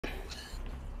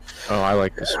Oh, I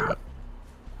like this map.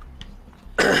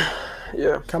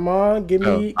 Yeah. Come on, give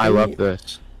me. I love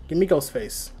this. Give me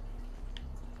Ghostface.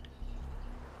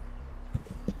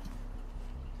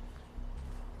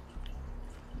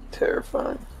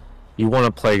 Terrifying. You want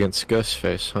to play against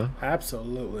Ghostface, huh?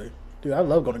 Absolutely, dude. I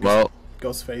love going Well,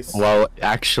 against Ghostface. well,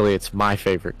 actually, it's my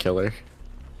favorite killer.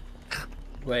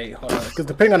 Wait, hold on. Because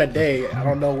depending on the day, I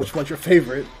don't know which one's your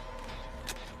favorite.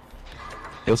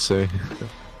 You'll see.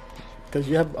 Because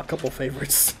you have a couple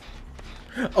favorites.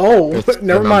 Oh, It's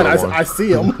never the mind. number one. I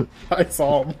see him. I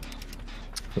saw him.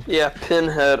 Yeah,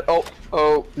 Pinhead. Oh.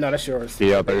 No, that's yours.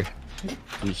 The other.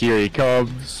 Here he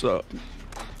comes.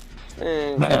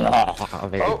 And... Oh,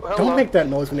 hello. Don't make that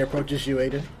noise when he approaches you,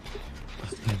 Aiden.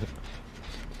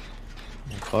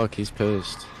 fuck, he's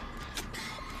pissed.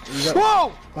 Whoa!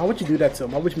 Why would you do that to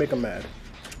him? Why would you make him mad?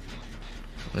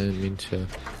 I didn't mean to.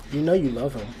 You know you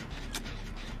love him.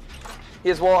 He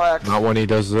has wall hacks. Not when he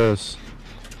does this.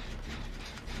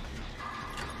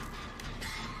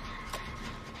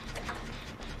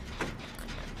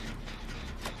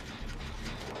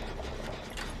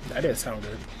 That didn't sound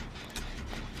good.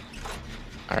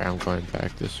 Alright, I'm going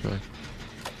back this way.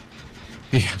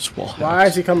 He has wall Why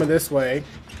is he coming this way?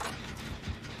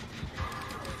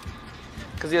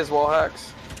 Because he has wall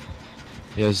hacks.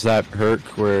 He has that perk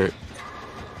where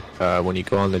when you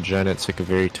go on the gen, it's like a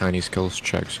very tiny skills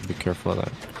check, so be careful of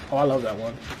that. Oh, I love that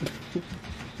one.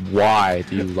 Why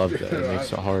do you love that? It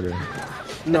makes it harder.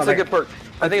 No, It's like, a good perk.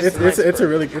 I think it's nice a perk.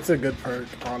 really it's a good perk,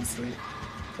 honestly.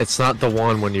 It's not the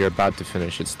one when you're about to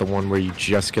finish. It's the one where you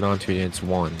just get onto it and it's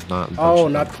one, not a bunch Oh,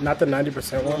 of them. not the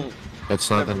 90% one. It's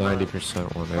not the Never mind.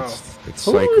 90% one. It's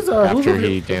Who like is, who's after the-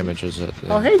 he damages it.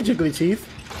 Oh, hey, Jiggly Teeth.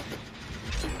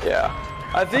 Yeah.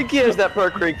 I think he has that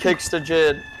perk where he kicks the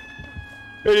Jid.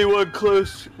 Anyone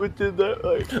close within that,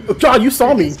 like... Oh, John, you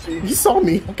saw me. You saw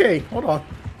me. Okay, hold on.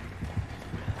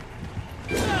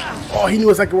 Oh, he knew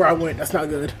exactly where I went. That's not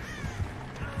good.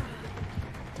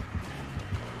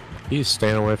 He's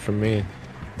staying away from me.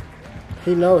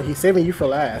 He knows. He's saving you for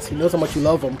last. He knows how much you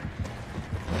love him.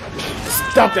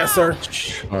 Stop that, sir.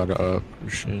 Shut up,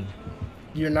 Shane.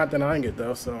 You're not denying it,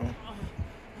 though, so...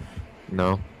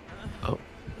 No. Oh,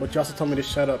 But you also told me to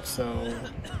shut up, so...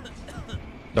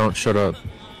 don't shut up.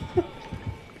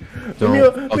 Leave me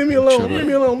fucking alone. shut Leave up.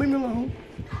 me alone. Leave me alone.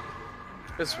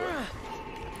 This way.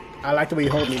 I like the way you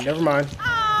hold me. Never mind.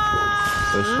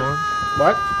 This one?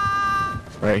 What?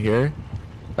 Right here?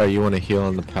 Oh, you want to heal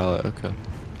on the pallet? Okay.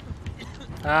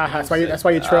 Ah, that's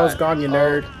why your trail's gone, you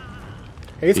nerd.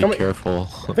 Hey, he's Be coming. careful.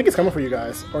 I think he's coming for you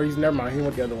guys. Or he's never mind. He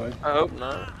went the other way. I hope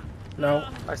not. No.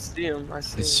 I see him. I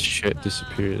see This him. shit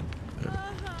disappeared.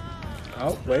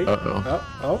 Oh, wait.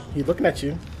 Uh-oh. Oh, he's looking at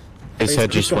you. His He's-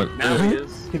 head he's just went. Now he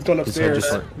is. He's going His head upstairs.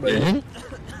 just went.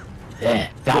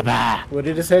 But what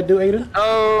did his head do, Aiden?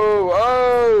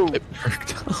 Oh! It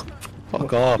perked up.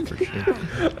 Fuck off, for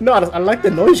sure. No, I like the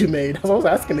noise you made. That's what I was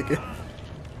asking again.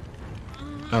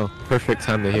 Oh, perfect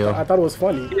time to heal. I thought it was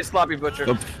funny. He is Sloppy Butcher.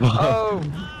 Oh.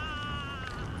 Oh!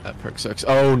 That perk sucks.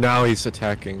 Oh, now he's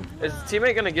attacking. Is the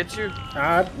teammate gonna get you?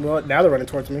 Well, now they're running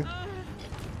towards me.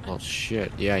 Oh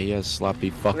shit. Yeah, he has sloppy I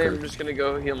think I'm fucker. just gonna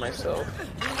go heal myself.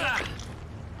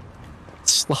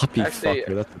 Sloppy Actually,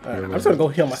 fucker. That's a Alright, good I'm just gonna one. go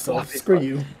heal myself. Sloppy Screw fuck.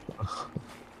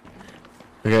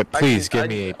 you. Okay, please Actually, give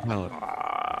me a pallet.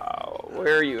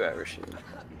 Where are you at, Rashid?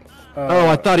 Oh,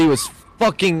 I thought he was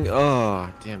fucking. Oh,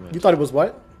 damn You it. thought it was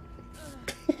what?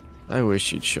 I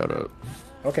wish you'd shut up.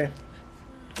 Okay.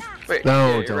 Wait, No,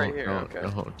 yeah, you're don't, right here. don't, Okay.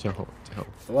 don't.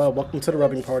 Well, welcome to the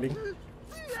rubbing party.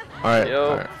 Alright,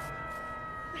 Yo. alright.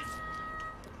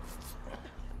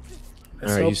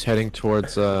 Let's Alright, hope, he's heading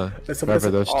towards, hope wherever this-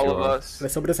 those two All of are. us.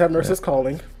 let's hope it doesn't have nurses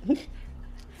calling.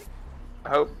 I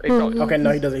hope. He probably- Okay,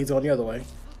 no, he doesn't. He's going the other way.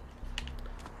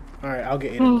 Alright, I'll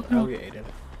get Aiden. I'll get Aiden.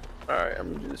 Alright,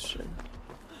 I'm gonna do this shit.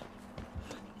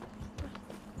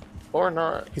 Or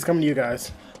not. He's coming to you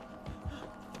guys.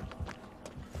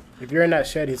 If you're in that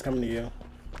shed, he's coming to you.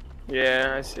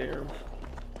 Yeah, I see him.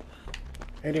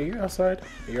 Aiden, you're outside?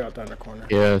 You're out down the corner.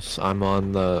 Yes, I'm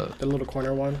on the. The little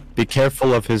corner one. Be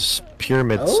careful of his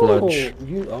pyramid Oh, sludge.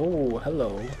 oh,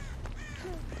 hello.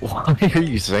 Why are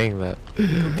you saying that?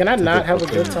 Can I not have a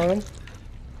good time?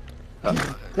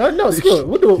 No, screw it.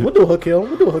 We'll do a hook hill.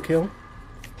 We'll do a hook hill.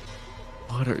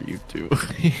 What are you doing?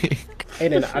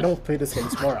 Aiden, I don't play this game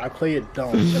smart. I play it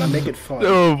dumb and I make it fun.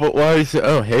 No, but why is it?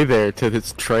 Oh, hey there to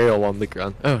this trail on the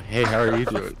ground. Oh, hey, how are you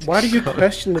doing? Why do you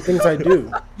question the things I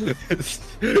do?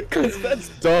 Because that's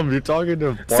dumb. You're talking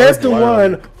to. Says the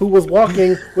one who was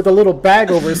walking with a little bag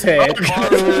over his head.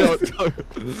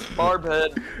 Barb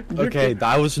head. Okay,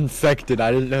 I was infected.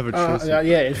 I didn't have a choice.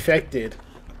 Yeah, infected.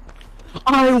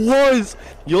 I was.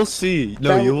 You'll see.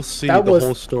 No, you'll see the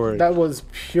whole story. That was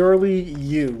purely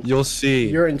you. You'll see.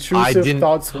 Your intrusive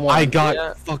thoughts won. I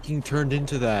got fucking turned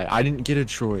into that. I didn't get a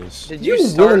choice. Did You you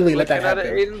start willingly let looking that at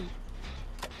it, happen. Aiden?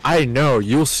 I know.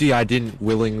 You'll see. I didn't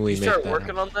willingly You make start that.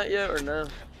 working on that yet or no?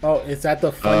 Oh, is that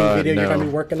the funny video you're no. gonna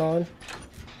be working on?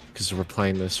 Because we're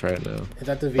playing this right now. Is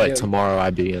that the video? But tomorrow I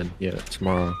be in. Yeah,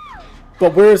 tomorrow.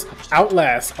 But where's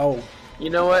Outlast? Oh, You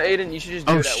know what, Aiden? You should just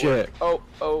do Oh, it at work. shit.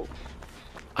 Oh.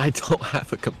 I don't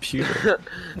have a computer.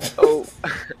 Oh.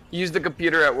 Use the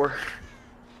computer at work.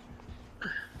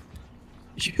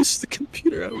 Use the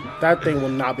computer out. that thing will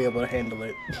not be able to handle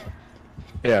it.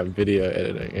 Yeah, video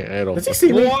editing. Yeah, it'll. Does he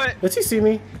see me? What? Does he see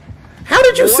me? How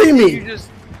did you What see did me? You just...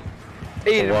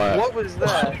 Aiden, what was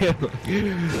that?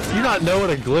 You not know what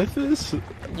a glyph is?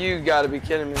 You gotta be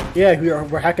kidding me. Yeah,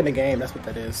 we're hacking the game. That's what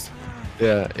that is.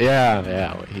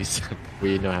 Yeah.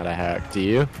 We know how to hack. Do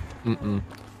you?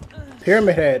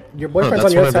 Pyramid Head, your No, boyfriend's that's on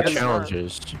one your of the side. Of the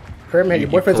challenges. Pyramid Head, your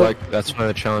boyfriend's on. That's one of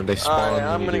the challenges. They spawn. Alright,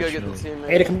 I'm when gonna you go do get the challenge.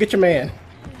 teammate. Aiden, come get your man.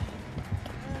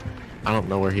 I don't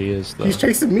know where he is though. He's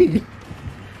chasing me.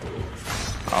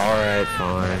 All right,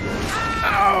 fine.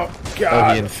 Oh Oh,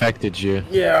 God. he infected you.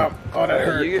 Yeah. Oh, that You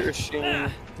hurt. get your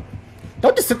sheen.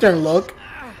 Don't just sit there and look.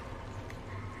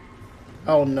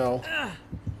 Oh no.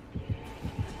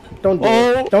 Don't do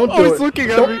it. Don't do it. he's looking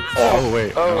at Don't- me. Oh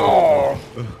wait. Oh.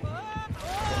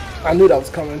 I knew that was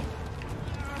coming.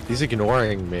 He's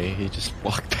ignoring me. He just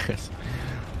walked past.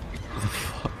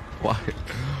 Why?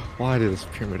 Why did this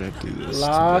pyramid head do this? to me?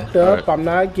 Locked All up. right, I'm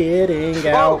not getting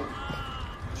out.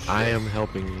 I am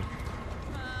helping you.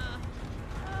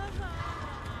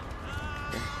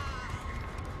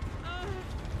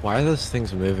 Why are those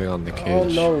things moving on the cage? Oh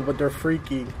no, but they're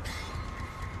freaky.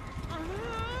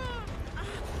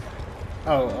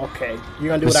 Oh, okay. You're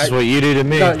gonna do This what is what you do to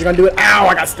me. No, you're gonna do it. Ow!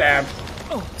 I got stabbed.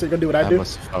 So you're gonna do what I That do?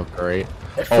 must have felt great. It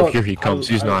Oh, felt- here he comes.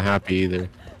 He's I- not happy either.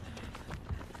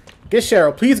 Get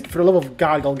Cheryl, please. For the love of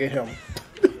God, go get him.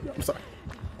 I'm sorry.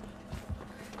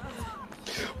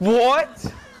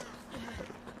 What?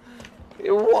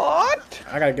 What?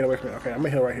 I gotta get away from it. Okay, I'm gonna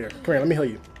heal right here. Come here, let me heal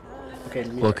you. Okay.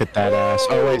 Let me Look at that ass.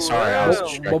 Oh wait, sorry. I was What-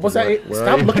 distracted. What was that? Where are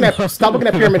Stop you? looking at. Stop looking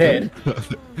at Pyramid Head.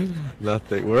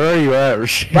 Nothing. Where are you at,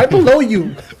 Rashid? Right below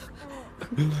you.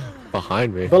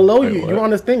 Behind me. Below Wait, you. what? You're on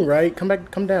this thing, right? Come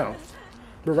back. Come down.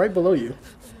 We're right below you.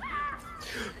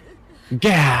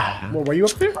 Yeah. Well, were you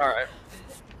up there? Alright.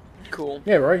 Cool.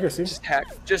 Yeah, we're right here. See?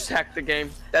 Just hack the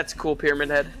game. That's cool, Pyramid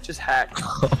Head. Just hack.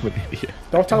 I'm an idiot.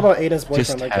 Don't talk about Aiden's boyfriend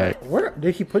Just like hack. that. Where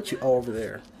did he put you? Oh, over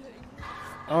there.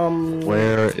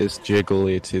 Where is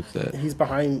Jiggly Tooth at? He's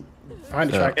behind the Yeah.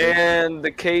 tractor. And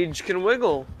the cage can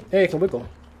wiggle. Hey, it can wiggle.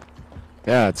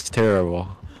 Yeah, it's terrible.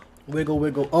 Wiggle,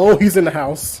 wiggle. Oh, he's in the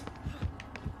house.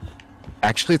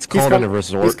 Actually, it's He's called com- a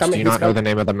resort. he's coming, Do you he's not know com- the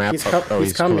name of the map? He's, com- oh,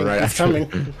 he's coming. right He's after-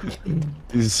 coming.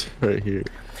 He's right here.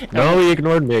 No, he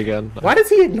ignored me again. Why does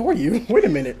he ignore you? Wait a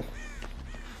minute.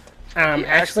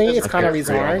 Actually, it's kind of We all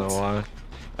know resolved. why.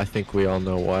 I think we all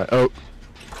know why. Oh,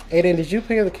 Aiden, did you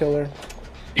pick the killer?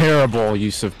 terrible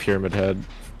use of Pyramid Head.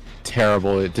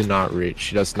 Terrible. It did not reach.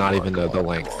 He does not even know the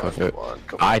length of it.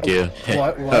 I do.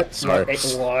 What? Sorry.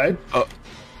 What? All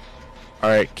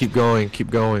right, keep going. Keep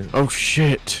going. Oh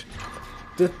shit.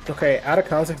 Okay, out of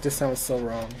context, this sounds so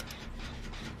wrong.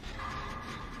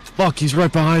 Fuck, he's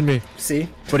right behind me. See?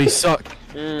 But he sucked.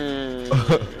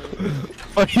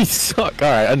 But he sucked.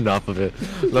 All right, enough of it.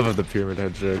 Enough of the Pyramid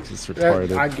Head jokes. It's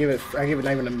retarded. I give it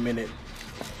not even a minute.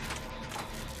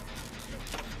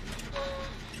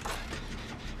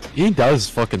 He does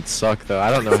fucking suck though. I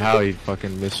don't know how he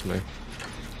fucking missed me.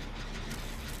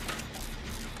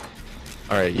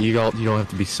 Alright, you don't have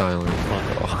to be silent.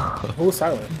 Who's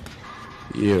silent?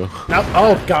 You. Now,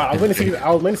 oh god, I was waiting to see.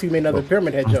 I was waiting to see you made another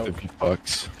Pyramid Head joke. 50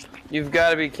 bucks. You've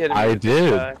got to be kidding me. I with this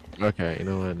did. guy. Okay, you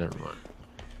know what? Never mind.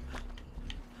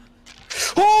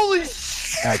 Holy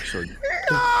shit! Actually,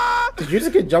 Did you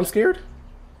just get jump scared?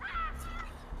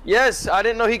 Yes, I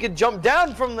didn't know he could jump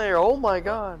down from there. Oh my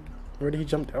god. Where did he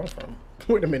jump down from?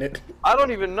 Wait a minute. I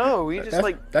don't even know. He just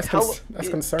That's he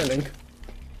concerning.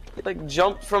 like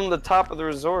jumped from the top of the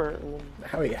resort. And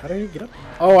then How did he get up?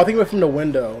 Oh, I think it went from the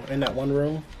window in that one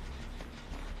room.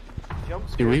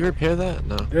 jumps. did we repair that?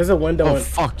 No. There's a window. Oh in,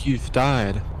 fuck, you've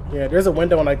died. yeah, there's a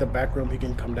window in like the back room he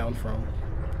can come down from.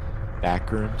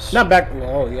 Back rooms. Not back.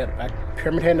 Oh yeah, the back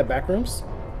Pyramid Head in the back rooms.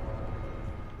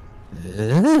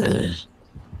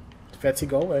 Fetsy,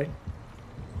 go away.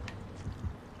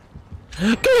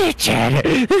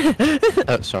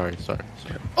 Oh, sorry.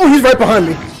 Oh, he's right behind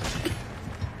me.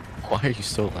 Why are you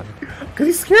so loud? Cause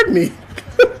he scared me.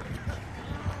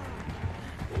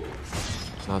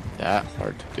 It's not that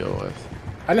hard to deal with.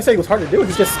 I didn't say he was hard to deal with.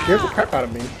 He just scared the crap out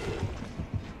of me.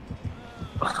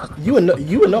 You would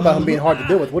know about him being hard to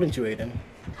deal with, wouldn't you, Aiden?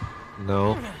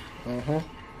 No.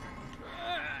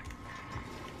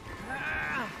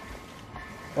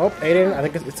 Oh, Aiden, I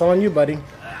think it's on you, buddy.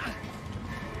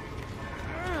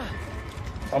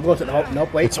 I'm going to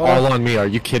nope. Wait, It's all on me. Are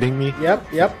you kidding me? Yep.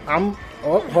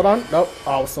 Oh, hold on. Nope.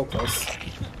 Oh, I was so close.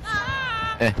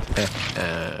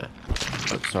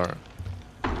 Oh, sorry.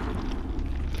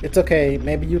 It's okay.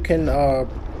 Maybe you can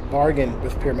bargain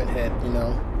with Pyramid Head.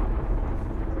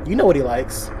 You know what he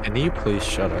likes. Can you please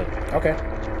shut up? Okay.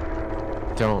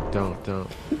 Don't.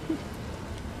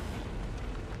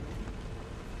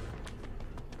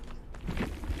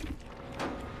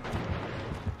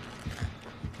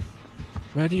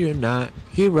 Ready or not,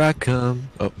 here I come.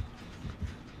 Oh.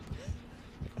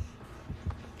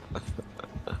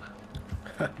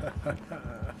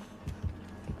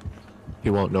 He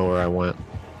won't know where I went.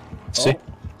 See?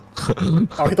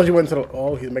 Oh, he thought you went to the...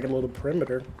 Oh, he's making a little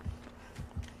perimeter.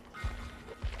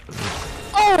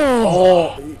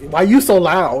 Oh! Why are you so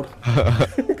loud? I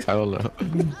don't know.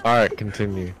 Alright,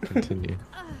 continue.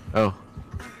 Oh.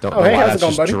 Don't Oh, know hey, why how's it that going,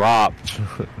 just buddy? dropped.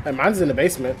 Hey, mine's in the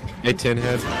basement. Hey, Tin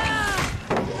Head.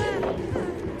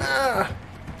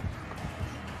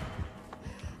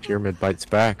 Pyramid bites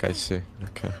back, I see.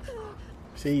 Okay.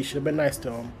 See, you should have been nice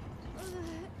to him.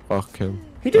 Fuck him.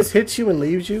 He just hits you and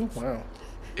leaves you? Wow.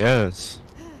 Yes.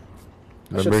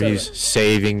 I should've Remember, said he's it.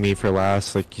 saving me for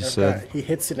last, like you That's said. right. He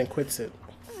hits it and quits it.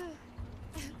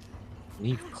 Can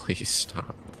you please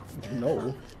stop?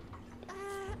 No.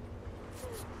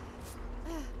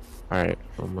 Alright,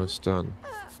 almost done.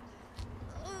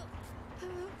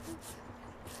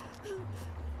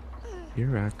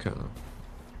 Here I come.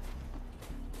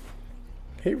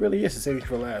 He really is to save you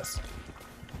for last.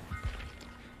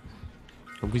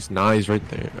 Oh, he's nice, he's right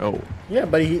there. Oh. Yeah,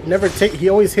 but he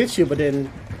always hits you, but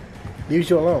then leaves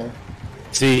you alone.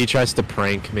 See, he tries to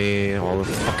prank me all the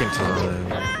fucking time.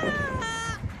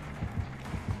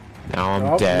 Now I'm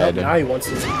Nope, dead. Nope, now he wants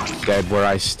to Dead where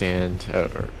I stand.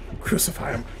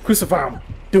 crucify him. Crucify him.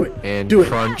 Do it. And Do it.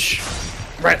 crunch.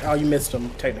 Right. Oh, you missed him,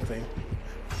 technically.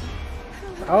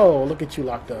 Oh, look at you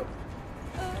locked up.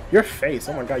 Your face.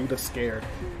 Oh my god, you look scared.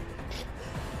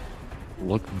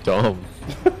 Look dumb.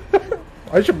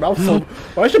 Why is your mouth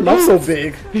so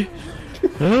big?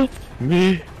 Help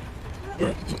me.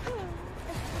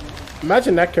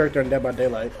 Imagine that character in Dead by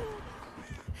Daylight.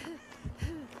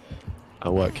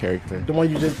 What character? The one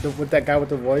you just with that guy with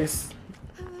the voice.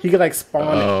 He could like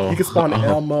spawn. Oh. He could spawn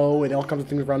Elmo and all kinds of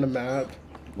things around the map.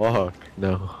 Fuck.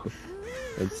 No.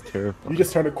 That's terrifying. You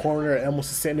just turn a corner and Elmo's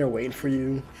just sitting there waiting for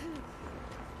you.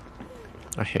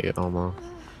 I hate Elmo.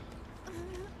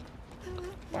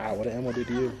 Wow, what did Elmo do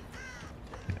to you?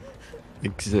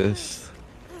 Exist.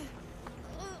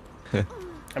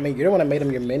 I mean, you're the one that made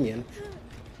him your minion.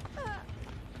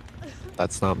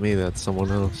 That's not me, that's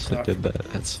someone else that did that.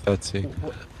 That's Fetsy.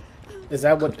 Is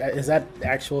that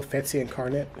actual Fetsy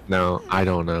incarnate? No, I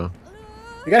don't know.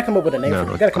 You gotta come up with a name. No, You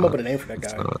gotta it's come up not. with a name for that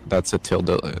It's guy. not. That's a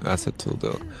Tildilly. That's a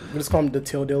Tildilly. We just call him the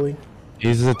Tildilly.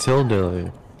 He's a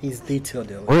Tildilly. He's the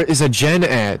Tildilly. Where is a Jen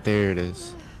at? There it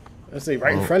is. Let's see,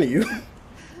 right in Oh. front of you.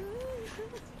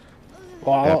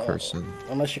 Well, I That don't- person.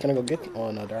 Unless you're gonna go get. Oh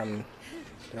no, they're on.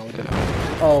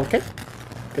 Oh, okay.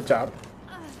 Good job.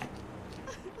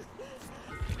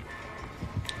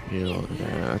 You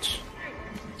that.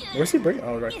 Where's he bringing?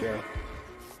 Oh, right there.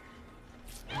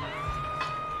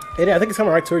 Hey, I think it's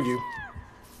coming right toward you.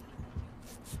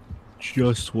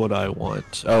 Just what I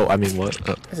want. Oh, I mean what?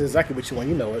 This is exactly what you want.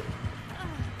 You know it.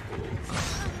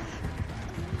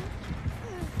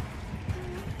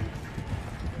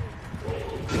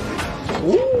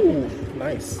 Ooh,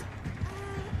 nice.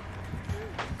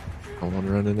 I want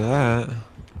to run into that.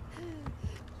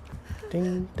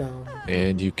 Ding dong.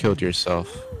 And you killed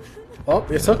yourself. Oh,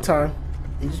 it's hook time.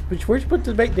 Where'd you put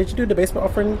the Did you do the basement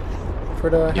offering for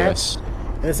the hat? Yes.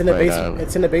 And it's in the But, basement.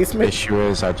 It's in the The basement. issue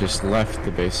is I just left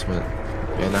the basement.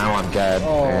 And now I'm dead.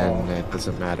 Oh. And it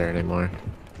doesn't matter anymore.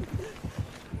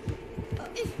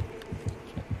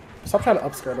 Stop trying to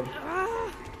upskirt him.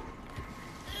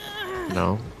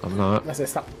 No, I'm not. I said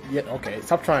stop. Yeah, okay.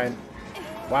 Stop trying.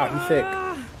 Wow, he's thick.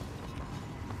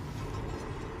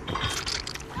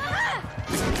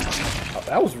 Oh,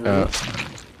 that was rude.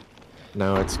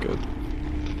 No, it's good.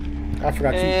 I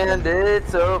forgot you. And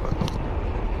it's over.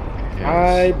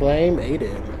 I blame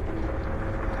Aiden.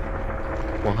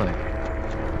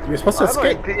 Why? You're supposed to I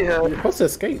escape. blame You're Pinhead. supposed to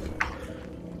escape.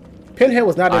 Pinhead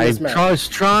was not in I this match. was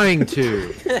trying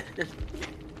to.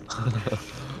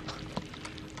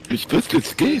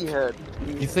 Head.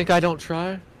 You think I don't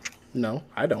try? No,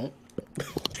 I don't.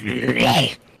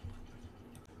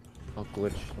 I'll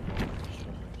glitch.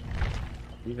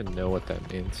 You even know what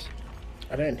that means?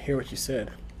 I didn't hear what you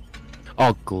said.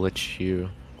 I'll glitch you.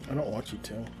 I don't want you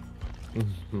to.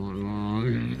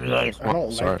 I I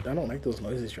don't like those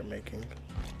noises you're making.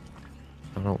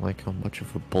 I don't like how much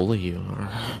of a bully you are.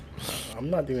 I'm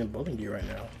not even bullying you right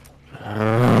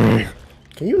now.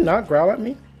 Can you not growl at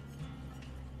me?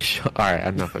 Alright,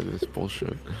 enough of this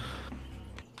bullshit.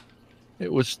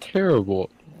 It was terrible.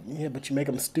 Yeah, but you make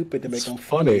them stupid to make It's them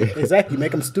funny. funny. Exactly, you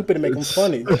make them stupid to make them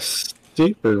funny.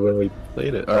 Stupid when we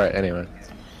played it. Alright, anyway.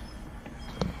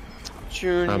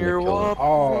 Junior Whopper.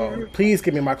 Oh, please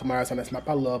give me Michael Myers on this map.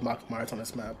 I love Michael Myers on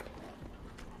this map.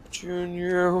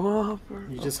 Junior Whopper.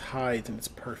 He just hides and it's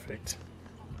perfect.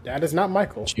 That is not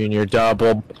Michael. Junior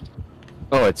double.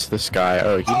 Oh, it's this guy.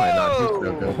 Oh, he might not do so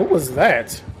good. Who was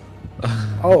that?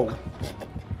 Oh,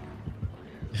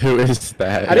 Who is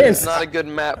that? I didn't. It's not a good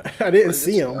map. I didn't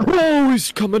see him. Oh,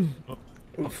 he's coming.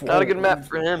 Not a good map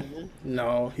for him.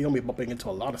 No, he'll be bumping into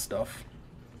a lot of stuff.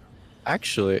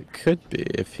 Actually, it could be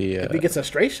if he. If he gets a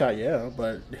straight shot, yeah,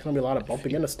 but there's gonna be a lot of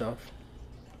bumping into stuff.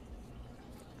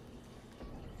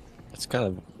 It's kind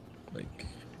of like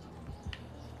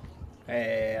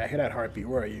Hey, I hear that heartbeat.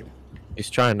 Where are you? he's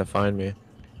trying to find me.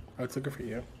 Oh, it's looking for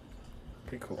you.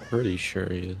 Pretty cool. Pretty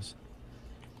sure he is.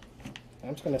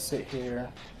 I'm just gonna sit here,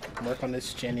 work on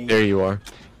this Jenny. There you are.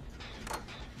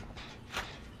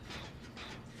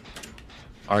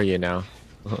 Are you now?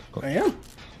 I am.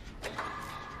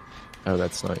 Oh,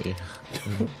 that's not you.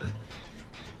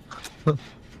 Oh.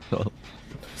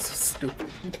 So stupid.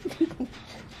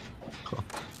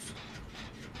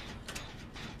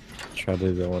 Try to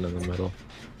do the one in the middle.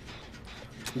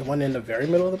 The one in the very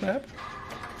middle of the map?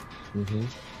 Mm-hmm.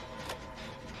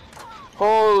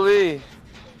 Holy!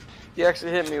 He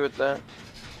actually hit me with that.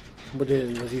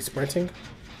 Was he sprinting?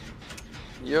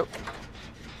 Yep.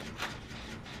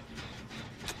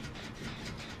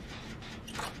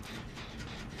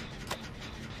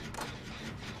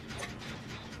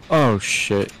 Oh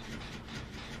shit.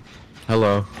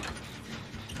 Hello.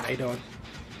 How you doing?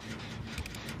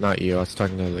 Not you, I was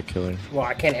talking to the killer. Well,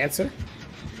 I can't answer.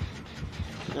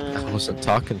 I wasn't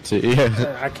talking to you.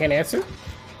 I can't answer.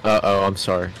 Uh-oh, I'm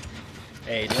sorry.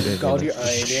 Aiden, called you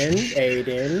Aiden.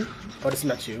 Aiden. Oh, this is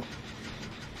not you.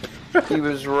 He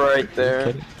was right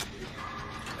there.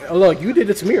 Oh, look, you did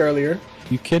it to me earlier.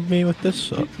 You kid me with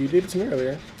this? You did it to me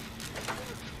earlier.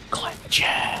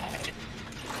 Glitchhead.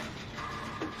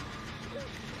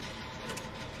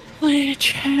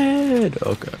 Glitchhead.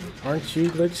 Okay. Aren't you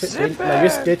glitchhead? Zip No, you're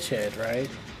it. Stitchhead, right?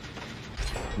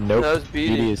 Nope. No, it's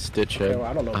Beatty. is Stitchhead. Okay, well,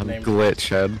 I don't know the I'm name.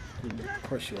 Glitchhead. Of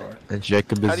course you are. And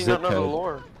Jacob How is do you not know the Ziphead.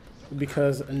 lore?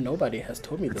 Because nobody has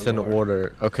told me It's the in lore.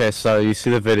 order. Okay, so you see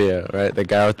the video, right? The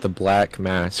guy with the black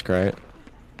mask, right?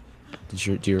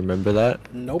 Do you remember that?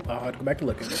 Nope, I'll have to go back and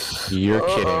look at it. You're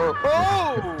kidding.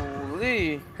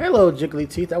 Holy! Hello, Jiggly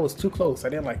Teeth. That was too close. I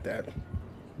didn't like that.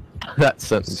 That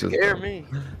sentence is Scare dumb. me.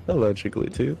 Hello,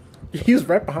 Jigglytooth. He was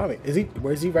right behind me. Is he?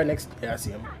 Where is he? Right next? Yeah, I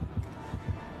see him.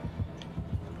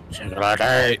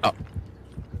 Oh,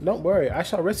 Don't worry, I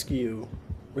shall rescue you.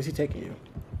 Where's he taking you?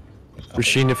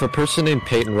 Rasheen, if a person named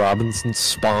Peyton Robinson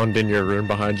spawned in your room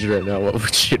behind you right now, what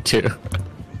would you do?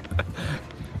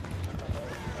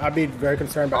 I'd be very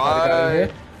concerned about how they got in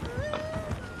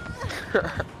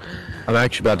here. I'm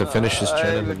actually about to finish this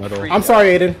gen in the middle. I'm sorry,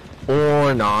 Aiden.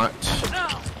 Or not.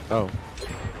 Oh,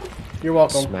 You're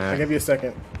welcome. Smack. I'll give you a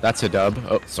second. that's a dub.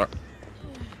 Oh, sorry.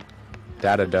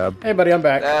 That a dub. Hey, buddy, I'm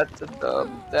back. That's a dub.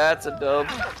 That's a dub.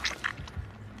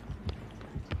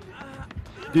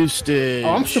 Boosted. Oh,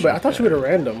 I'm stupid. I thought you were at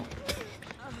random.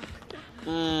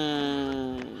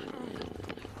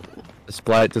 This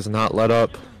blight does not let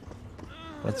up.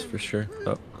 That's for sure.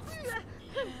 Oh.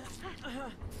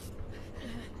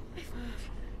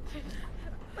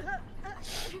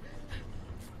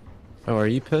 Oh, are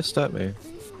you pissed at me?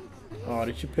 Oh,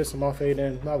 did you piss him off,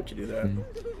 Aiden? Why would you do that?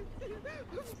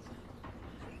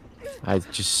 I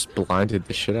just blinded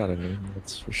the shit out of me.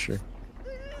 That's for sure.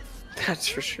 That's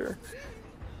for sure.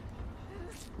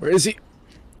 Where is he?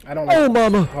 I don't like. Oh,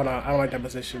 mama. Hold on, I don't like that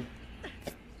position.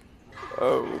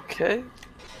 Okay.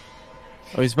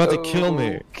 Oh, he's about to kill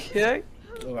me. Okay.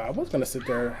 Oh, I was gonna sit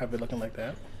there and have it looking like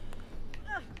that.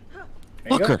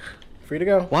 There you go. Fucker. Free to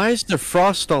go. Why is there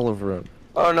frost all over him?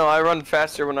 Oh no, I run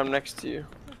faster when I'm next to you.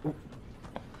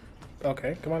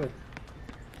 Okay, come on.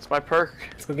 It's my perk.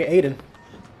 Let's go get Aiden.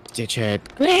 Glitchhead.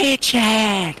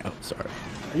 Glitchhead. Oh, sorry.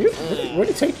 Are you? Where'd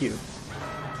he take you?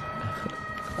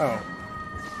 Oh,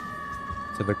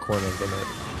 To the corner of the net.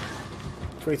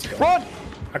 Where's he going? Run!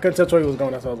 I couldn't tell where he was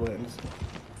going. That's all I was waiting.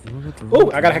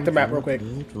 Oh, I gotta hack the map real quick.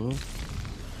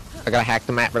 I gotta hack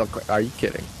the map real quick. Are you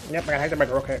kidding? Yep, I gotta hack the map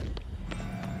real quick.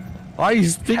 Why are you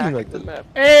speaking Hack like the that? map.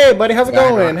 Hey, buddy, how's it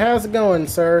going? How's it going,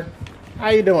 sir? How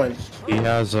you doing? He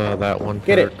has that one.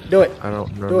 Get perk. it. Do it. I don't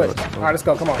remember. Do it. what it's All called. right, let's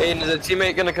go. Come on. Aiden, is a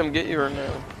teammate gonna come get you or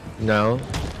no? No. Ooh,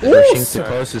 Rashin's the sir.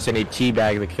 closest, and he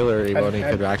teabagged the killer. He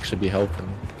could actually be helping.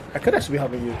 I could actually be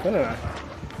helping you, couldn't I?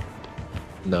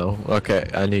 No. Okay,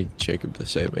 I need Jacob to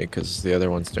save me because the other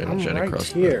one's doing a I'm gen right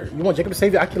across. here. You want Jacob to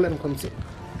save you? I can let him come see.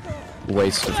 The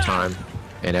waste of time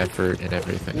and effort and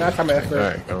everything. Not time and effort. All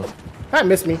right, go. I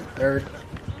miss me. Third.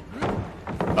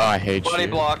 Oh, I hate Buddy you.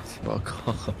 blocked. Well,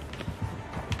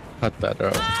 cut that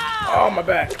out. Oh, my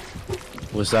back.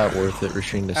 Was that worth it,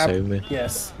 Rasheen, to save me?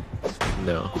 Yes.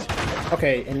 No.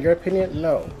 Okay, in your opinion,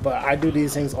 no. But I do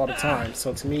these things all the time.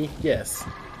 So to me, yes.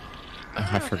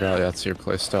 I forgot that's your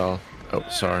playstyle. Oh,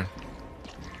 sorry.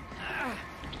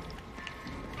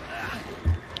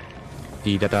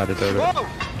 Whoa!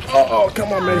 Oh,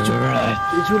 come on, man.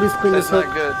 Did Julius clean this That's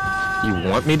hook? not good. You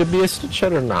want me to be a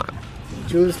stitchhead or not?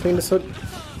 Julius clean this hook.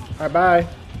 Alright, bye.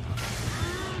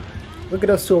 Look at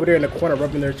those two over there in the corner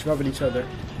rubbing each other.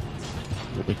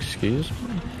 Excuse me?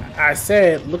 I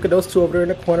said, look at those two over there in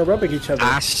the corner rubbing each other.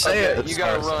 I said Okay, you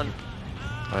gotta run.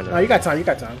 I know. No, you got time. You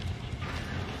got time.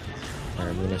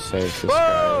 I'm gonna save this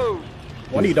Whoa!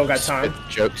 One of you don't got spit time.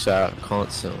 jokes out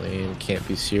constantly and can't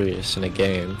be serious in a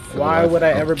game. for the Why life- would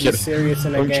I I'm ever be kidding. serious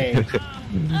in a I'm game? kidding.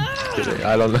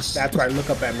 I don't know. That's right. Look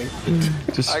up at me.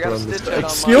 Just I got run this Stitch back. Head on my-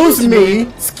 Excuse me.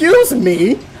 Excuse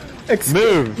me.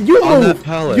 Move! You on move. that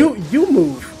pallet. You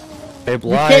move. Hey, can't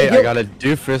Bly, heal- I got a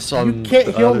doofus on You can't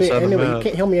the heal other me side of the anyway. You map.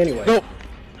 can't heal me anyway. No.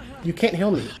 You can't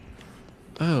heal me.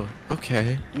 Oh,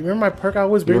 okay. You remember my perk I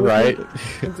always bring You're with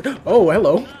right. me? Oh,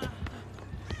 hello.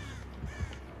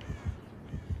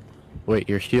 Wait,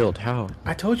 you're healed. How?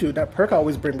 I told you that perk I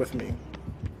always bring with me.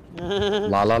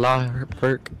 La la la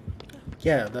perk.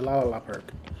 Yeah, the la la la perk.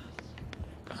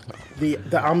 The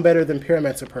I'm better than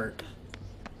Pyromancer perk.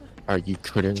 Are you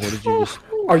kidding? What did you just?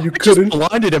 Are you Just kidding?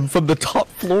 blinded him from the top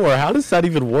floor. How does that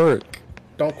even work?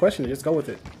 Don't question it. Just go with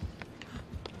it.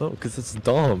 Oh, because it's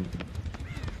dumb.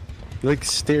 He like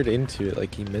stared into it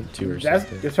like he meant to or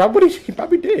something. That's probably he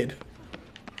probably did.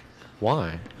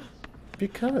 Why?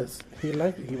 Because he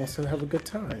wants to have a good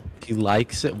time. He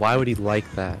likes it. Why would he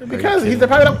like that? Are you Because he's kidding the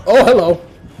probably. Oh, hello.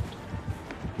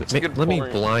 a good Let me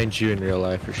point. blind you in real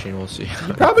life, Rasheen. We'll see.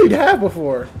 Probably have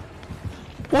before.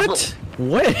 What?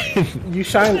 When? You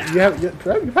shine. You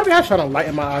probably have shone a light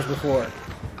in my eyes before.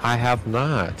 I have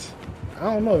not.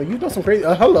 I don't know. You know some crazy.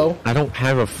 Hello. I don't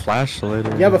have a flashlight.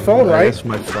 Or You have a phone, I right? guess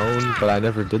my phone, but I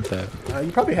never did that.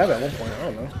 You probably have at one point. I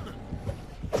don't know.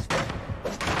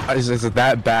 Is it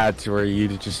that bad to where you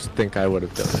just think I would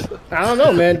have done it? I don't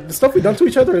know, man. The stuff we done to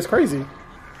each other is crazy.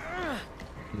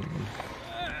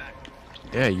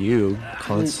 Yeah, you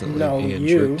constantly No, being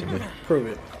you. jerk to me. Prove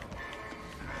it.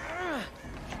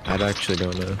 I actually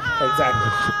don't know.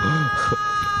 Exactly.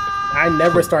 I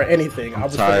never start anything. I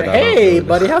was tired, like, I don't hey, know.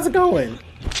 buddy, how's it going?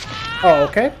 Oh,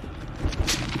 okay.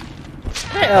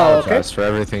 Hey, oh, okay. Apologize for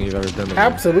everything you've ever done to me.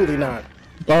 Absolutely not.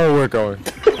 Oh, we're going.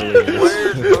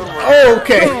 Where's Boomerang? Oh,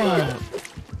 okay.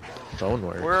 Don't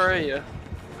worry. Where are you?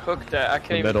 Hooked at. I The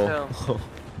can't even middle. tell.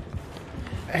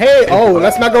 Hey, oh,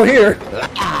 let's not go here.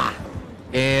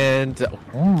 And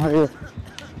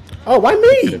Oh, why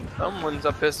me? Someone's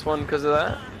a pissed one because of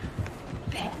that.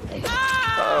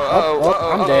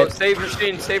 I'm dead. Save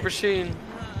Rasheen, save Rasheen.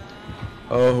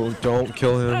 oh, don't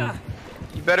kill him.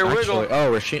 You better Actually, wiggle.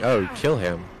 oh, Rasheen. Oh, kill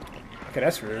him. Okay,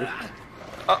 that's rude.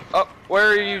 Where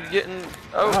are you getting?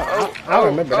 I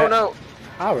remember oh that. no.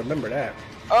 I'll remember that.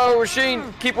 Oh,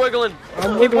 Rasheen, keep wiggling.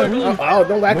 I'm Keep wiggling. wiggling. Oh,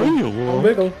 don't whack him. Wiggle. I'm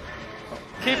wiggle.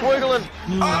 Keep wiggling.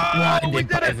 Oh, we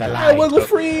did it. I wiggle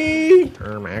free.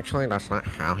 Actually, that's not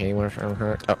how he was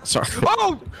hurt. Oh, sorry.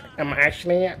 Oh,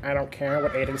 Actually, I don't care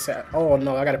what Aiden said. Oh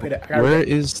no, I gotta pay that. Where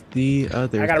is the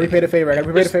other? I gotta thing? repay the favor. I gotta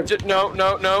repay the favor. no.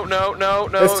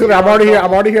 It's too late. I'm already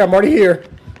here. I'm already here.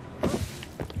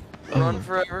 Run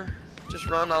forever. Just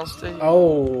run. I'll stay.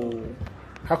 Oh,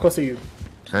 how close are you?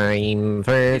 Time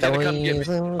for He's gonna come get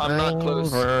me. I'm not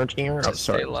close. Oh, Stay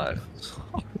sorry. alive.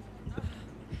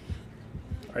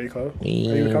 Are you close? Are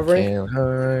you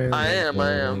recovering? I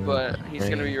am, but he's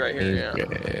gonna be right here, yeah.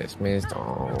 Yes,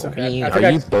 Mr. It's okay. I Are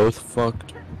think you both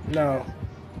fucked? No.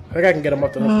 I think I can get him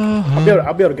off the hook.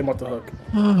 I'll be able to get him off the hook.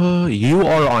 You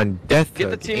are on death Get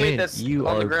the hook, teammate and that's you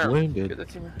on are the ground. wounded. Get the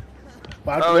teammate.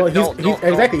 Well, don't,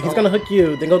 exactly. don't. He's gonna hook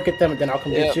you, then go get them, and then I'll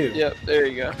come Yep, get you. yep, there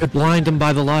you go. Could blind him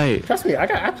by the light. Trust me, I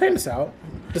planned this out.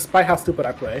 Despite how stupid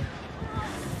I play.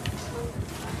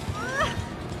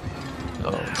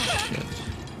 Oh shit.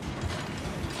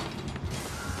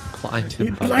 Blind You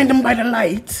him by blind him by the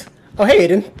light. Oh, hey,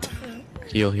 Aiden.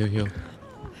 Heal.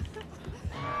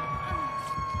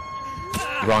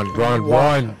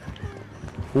 Run.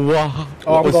 Wow.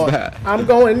 Oh, What was that? I'm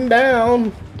going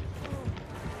down.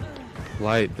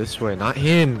 Light, this way, not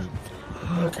him.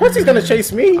 Of course he's gonna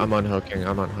chase me. I'm unhooking.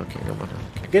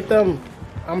 Get them.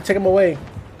 I'm gonna take them away.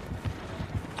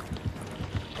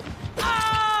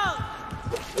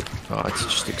 Oh, it's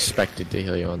just expected to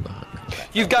heal you on the hook.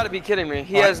 You've got to be kidding me.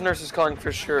 He has nurses calling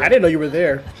for sure. I didn't know you were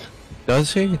there.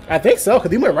 Does he? I think so,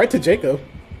 because he went right to Jacob.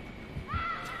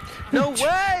 No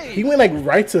way! He went like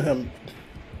right to him.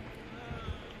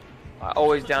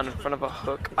 Always down in front of a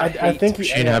hook. I think he.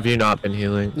 Shane, have you not been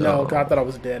healing? No, Oh. 'cause I thought I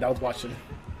was dead. I was watching.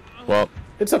 Well,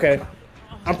 It's okay.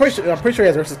 I'm pretty sure he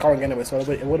has versus calling anyway, so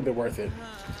it would have been worth it.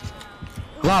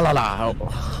 la.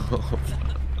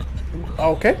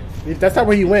 Okay, that's not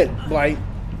where he went. Like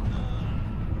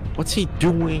What's he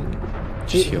doing?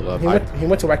 Just heal up. he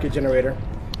went to whack your generator.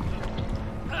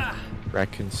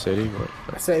 Raccoon City? What?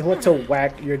 I said he went to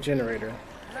whack your generator.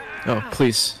 Oh,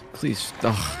 please.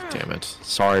 Oh, damn it.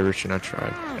 Sorry, Richard, I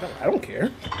tried. I don't care.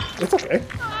 It's okay.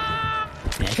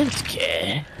 I don't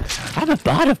care. I'm a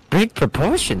bot of big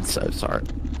proportions. I'm sorry.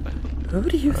 Who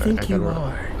do you think you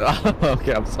gotta- are?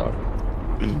 Okay, I'm sorry.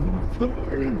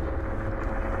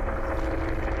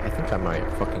 I think I might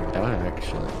fucking die,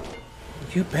 actually.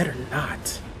 You better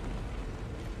not.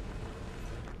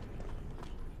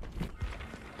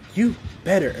 You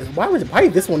better. Why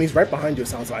this one? He's right behind you. It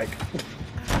sounds like.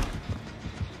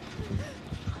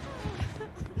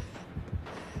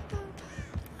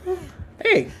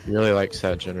 Hey. He really likes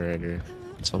that generator.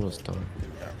 It's almost done.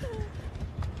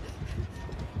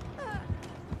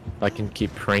 I can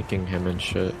keep pranking him and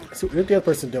shit. So what's the other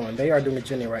person doing? They are doing a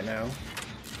Jenny right now.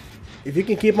 If you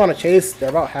can keep them on a chase, they're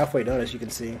about halfway done, as you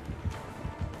can see.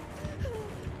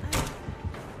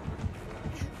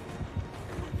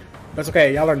 That's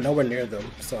okay. Y'all are nowhere near them,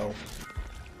 so.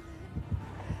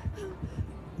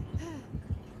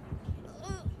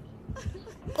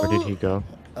 Where did he go?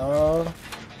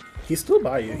 He's still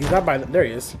by you. He's not by. There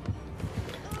he is.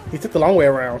 He took the long way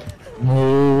around.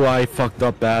 Oh, I fucked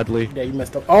up badly. Yeah, you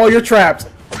messed up. Oh, you're trapped.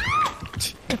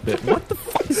 What the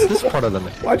fuck is this part of the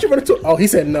map? Why'd you run into? Oh, he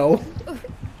said no.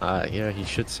 Yeah, he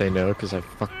should say no because I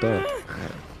fucked up.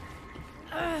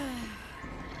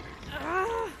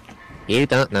 You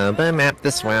don't know the map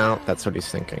this well. That's what he's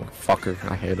thinking. Fucker,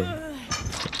 I hate him.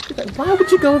 Why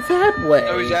would you go that way?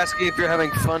 I was asking if you're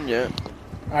having fun yet.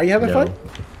 Are you having No. fun?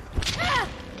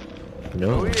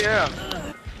 No. Oh yeah.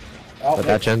 Oh, But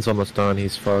that gen's almost done.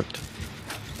 He's fucked.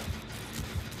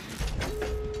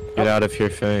 Get out of here,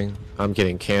 Fang. I'm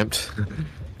getting camped.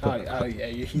 oh yeah,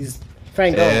 he's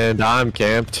Fang go. And I'm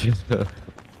camped.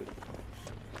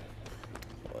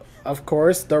 Of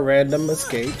course, the random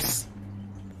escapes.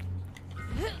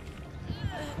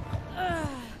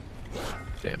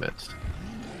 Damn it.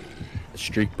 The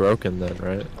streak broken then,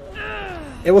 right?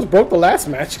 It was broke the last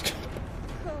match.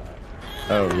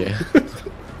 Oh, yeah.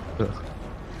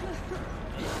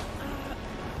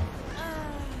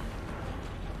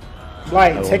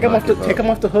 Like, will take him not off the give take up.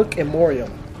 him off the hook and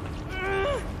Morium.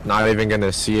 Not even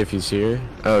gonna see if he's here.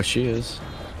 Oh, she is.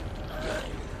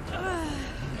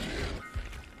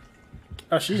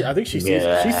 Oh, I think she sees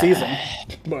him,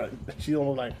 but she's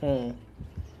only like,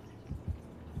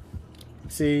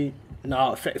 See,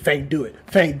 no, Fang, do it.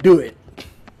 Fang, do it.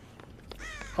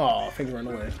 Oh, Fang run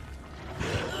away.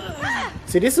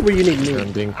 See, this is where you need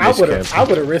I'm being me. I would camped.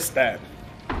 have risked that.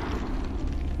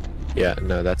 Yeah,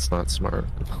 no, that's not smart.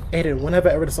 Aiden, when have I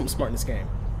ever done something smart in this game?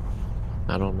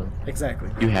 I don't know. Exactly.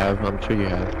 You have, I'm sure you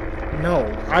have. No,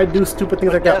 I do stupid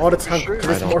things like that all the time Sure.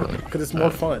 because I don't know. it's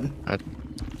more fun.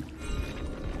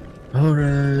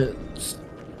 Alright.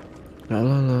 La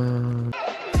la la.